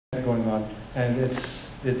going on, and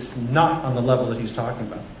it's not on the level that he's talking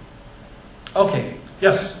about. Okay,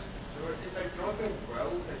 yes? So if I Jonathan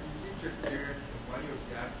Wells, I think he declared the money of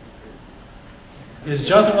the African. Is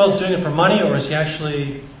Jonathan Wells doing it for money, or is he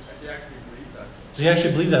actually... Does he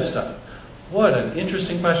actually believe that stuff? What an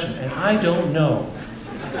interesting question, and I don't know.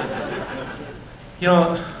 You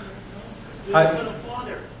know,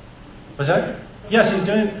 was that? Yes, he's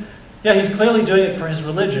doing. Yeah, he's clearly doing it for his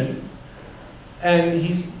religion, and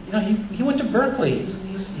he went to Berkeley.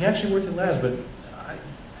 He actually worked in labs, but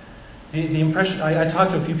the impression I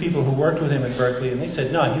talked to a few people who worked with him at Berkeley, and they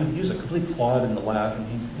said no, he was a complete clod in the lab, and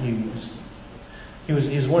he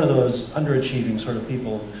was one of those underachieving sort of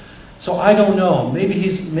people. So I don't know. Maybe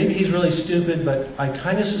he's really stupid, but I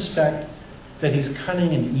kind of suspect that he's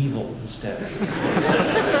cunning and evil instead.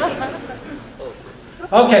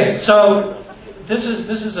 Okay, so this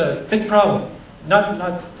is a big problem. Not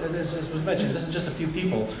as was mentioned. This is just a few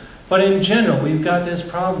people, but in general, we've got this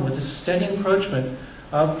problem with the steady encroachment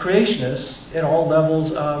of creationists at all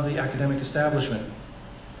levels of the academic establishment.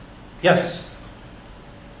 Yes.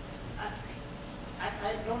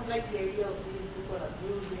 I don't like the idea of these people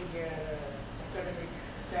abusing academic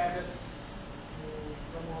status to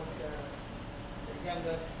promote the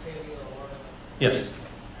gender theory or whatever. Yes.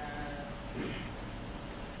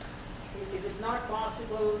 Is it not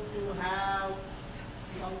possible to have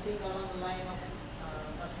something along the line of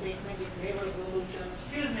a statement in favor of evolution?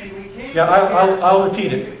 Excuse me, we came. Yeah, I'll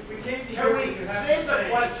repeat it. We came to Can we save the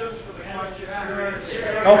questions for the question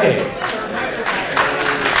period? Okay.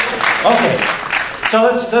 Okay. So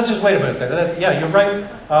let's just wait a minute. Yeah, you're right.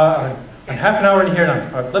 I'm half an hour in here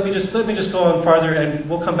now. Let me just go on farther, and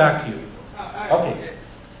we'll come back to you. Okay.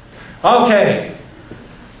 Okay.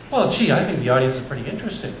 Well, gee, I think the audience is pretty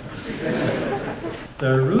interesting.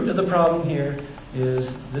 The root of the problem here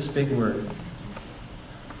is this big word,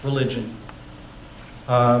 religion.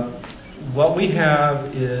 What we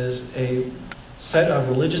have is a set of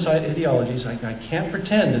religious ideologies. I can't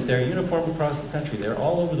pretend that they're uniform across the country. They're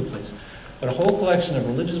all over the place. But a whole collection of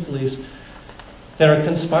religious beliefs that are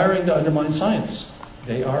conspiring to undermine science.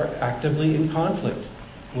 They are actively in conflict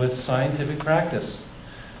with scientific practice.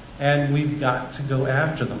 And we've got to go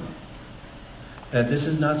after them. That this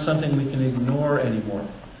is not something we can ignore anymore.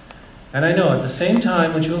 And I know at the same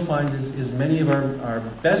time what you'll find is many of our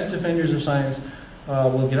best defenders of science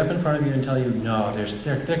will get up in front of you and tell you, no,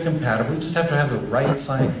 they're compatible. You just have to have the right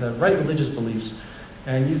science, the right religious beliefs,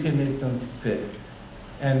 and you can make them fit.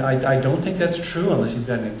 And I don't think that's true unless you've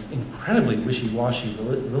got an incredibly wishy-washy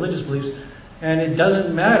religious beliefs. And it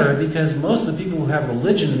doesn't matter because most of the people who have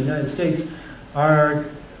religion in the United States are,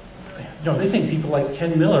 they think people like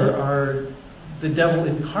Ken Miller are the devil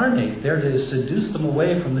incarnate. They're to seduce them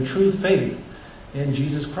away from the true faith in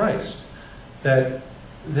Jesus Christ. That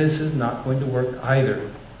this is not going to work either.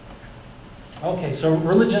 Okay, so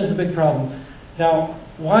religion is the big problem. Now,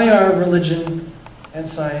 why are religion and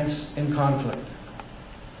science in conflict?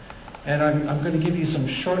 And I'm going to give you some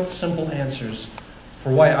short, simple answers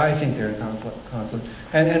for why I think they're in conflict.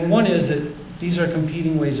 And one is that these are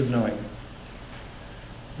competing ways of knowing.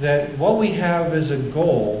 That what we have as a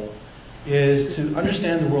goal is to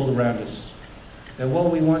understand the world around us. That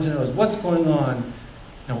what we want to know is what's going on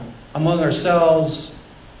among ourselves,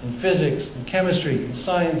 in physics, in chemistry, in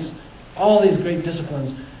science, all these great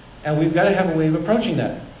disciplines, and we've got to have a way of approaching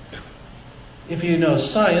that. If you know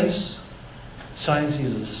science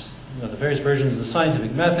uses the various versions of the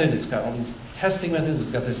scientific method, it's got all these testing methods,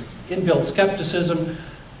 it's got this inbuilt skepticism.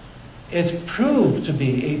 It's proved to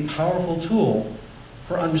be a powerful tool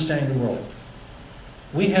for understanding the world.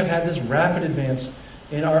 We have had this rapid advance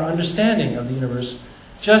in our understanding of the universe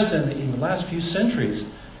just in the last few centuries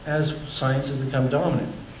as science has become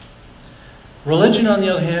dominant. Religion, on the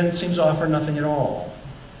other hand, seems to offer nothing at all,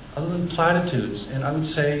 other than platitudes, and I would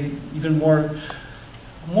say even more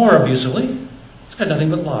abusively, it's got nothing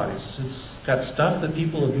but lies. It's got stuff that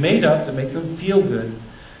people have made up that make them feel good,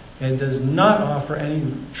 and does not offer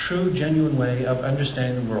any true, genuine way of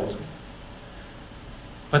understanding the world.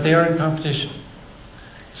 But they are in competition.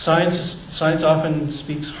 Science often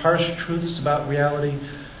speaks harsh truths about reality,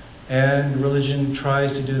 and religion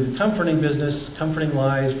tries to do the comforting business, comforting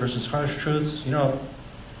lies versus harsh truths. A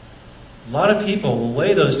lot of people will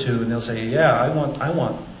weigh those two and they'll say, yeah, I want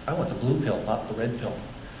the blue pill, not the red pill.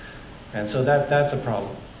 And so that's a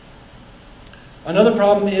problem. Another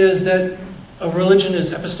problem is that a religion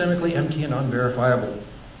is epistemically empty and unverifiable.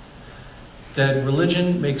 That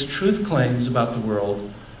religion makes truth claims about the world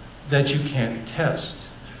that you can't test.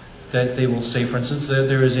 that they will say, for instance, that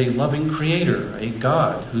there is a loving creator, a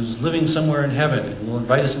God, who's living somewhere in heaven and will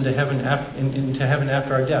invite us into heaven, into heaven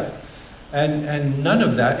after our death. And none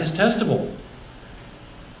of that is testable.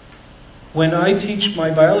 When I teach my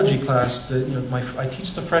biology class, I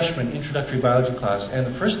teach the freshman introductory biology class, and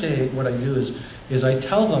the first day what I do is I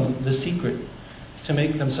tell them the secret to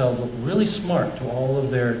make themselves look really smart to all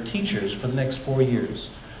of their teachers for the next 4 years.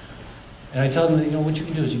 And I tell them that, what you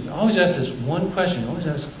can do is you can always ask this one question. You always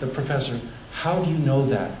ask the professor, how do you know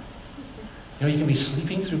that? You can be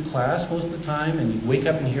sleeping through class most of the time, and you wake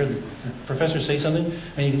up and hear the professor say something,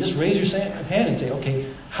 and you can just raise your hand and say, okay,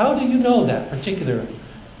 how do you know that particular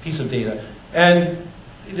piece of data? And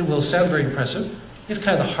it will sound very impressive. It's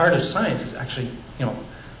kind of the heart of science. It's actually,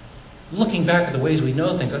 looking back at the ways we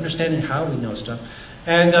know things, understanding how we know stuff.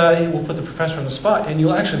 And it will put the professor on the spot, and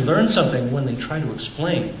you'll actually learn something when they try to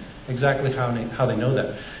explain exactly how they know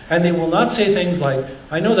that. And they will not say things like,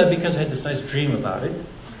 I know that because I had this nice dream about it,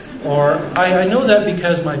 or I know that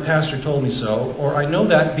because my pastor told me so, or I know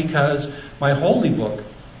that because my holy book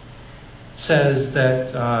says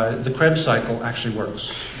that the Krebs cycle actually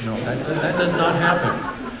works. That does not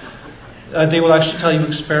happen. They will actually tell you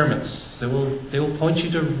experiments. They will point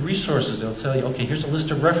you to resources. They'll tell you, okay, here's a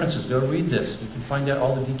list of references. Go read this. You can find out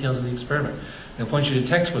all the details of the experiment. They'll point you to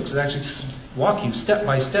textbooks that actually walk you step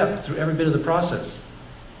by step through every bit of the process.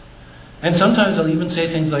 And sometimes they'll even say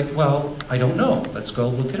things like, well, I don't know. Let's go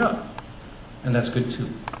look it up. And that's good too.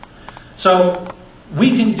 So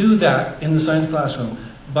we can do that in the science classroom.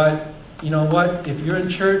 But you know what? If you're in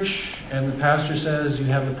church and the pastor says you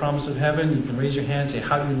have the promise of heaven, you can raise your hand and say,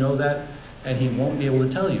 how do you know that? And he won't be able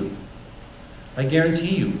to tell you. I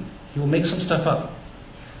guarantee you, he will make some stuff up.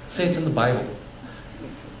 Say it's in the Bible.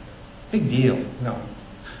 Big deal. No.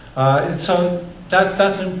 So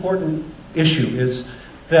that's an important issue, is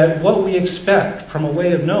that what we expect from a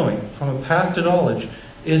way of knowing, from a path to knowledge,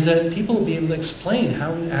 is that people will be able to explain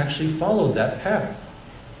how we actually followed that path.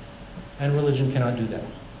 And religion cannot do that.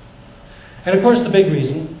 And of course the big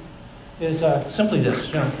reason is simply this.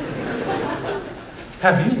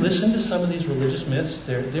 Have you listened to some of these religious myths?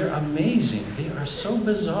 They're amazing. They are so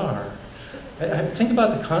bizarre. Think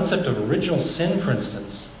about the concept of original sin, for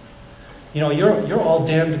instance. You're all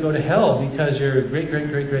damned to go to hell because your great,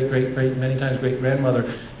 many times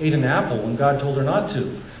great-grandmother ate an apple when God told her not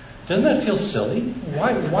to. Doesn't that feel silly?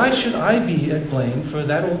 Why should I be at blame for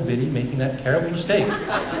that old biddy making that terrible mistake?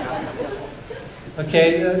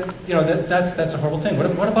 Okay, that's a horrible thing.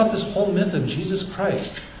 What about this whole myth of Jesus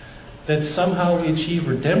Christ? That somehow we achieve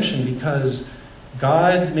redemption because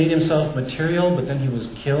God made himself material, but then he was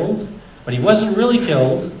killed. But he wasn't really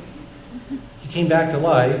killed. He came back to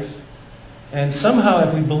life. And somehow,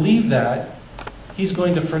 if we believe that, he's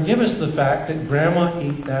going to forgive us the fact that Grandma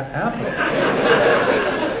ate that apple.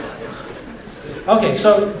 Okay,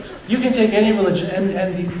 so you can take any religion,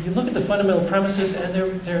 and you look at the fundamental premises, and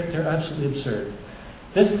they're absolutely absurd.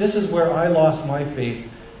 This is where I lost my faith.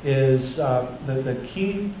 Is the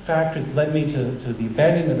key factor that led me to the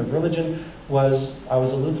abandonment of religion was I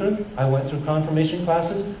was a Lutheran. I went through confirmation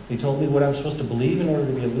classes. They told me what I'm supposed to believe in order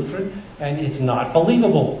to be a Lutheran, and it's not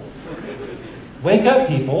believable. Wake up,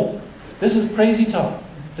 people. This is crazy talk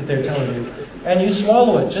that they're telling you. And you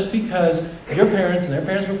swallow it just because your parents and their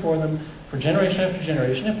parents before them, for generation after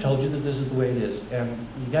generation, have told you that this is the way it is. And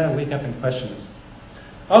you got to wake up and question this.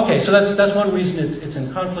 Okay, so that's one reason it's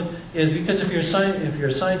in conflict, is because if you're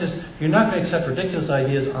a scientist, you're not going to accept ridiculous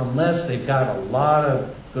ideas unless they've got a lot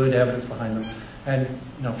of good evidence behind them. And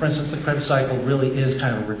for instance, the Krebs cycle really is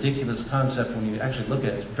kind of a ridiculous concept when you actually look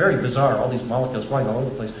at it. It's very bizarre, all these molecules flying all over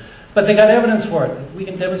the place. But they got evidence for it. We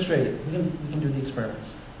can demonstrate it. We can do the experiments.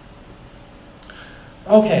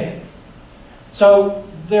 Okay, so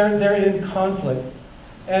they're in conflict,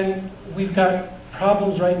 and we've got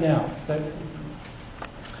problems right now that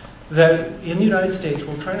in the United States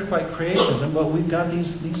we're trying to fight creationism, but we've got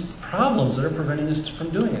these problems that are preventing us from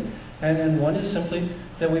doing it. And one is simply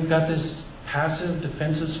that we've got this passive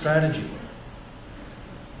defensive strategy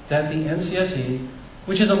that the NCSE,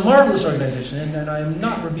 which is a marvelous organization, and I am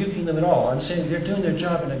not rebuking them at all. I'm saying they're doing their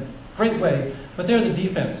job in a great way, but they're the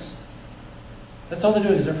defense. That's all they're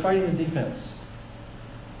doing, is they're fighting the defense.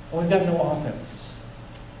 Well, we've got no offense.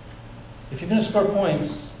 If you're going to score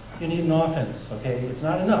points, you need an offense, okay? It's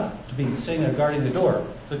not enough to be sitting there guarding the door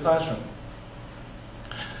to the classroom.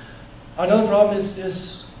 Another problem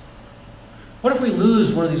is what if we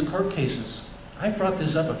lose one of these court cases? I've brought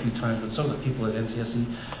this up a few times with some of the people at NCSE,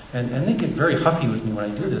 and they get very huffy with me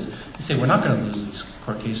when I do this. They say, we're not going to lose these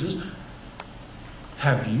court cases.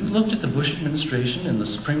 Have you looked at the Bush administration and the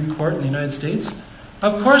Supreme Court in the United States?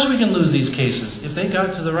 Of course we can lose these cases. If they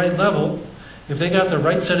got to the right level, if they got the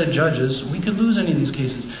right set of judges, we could lose any of these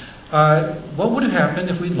cases. What would have happened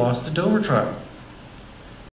if we'd lost the Dover trial?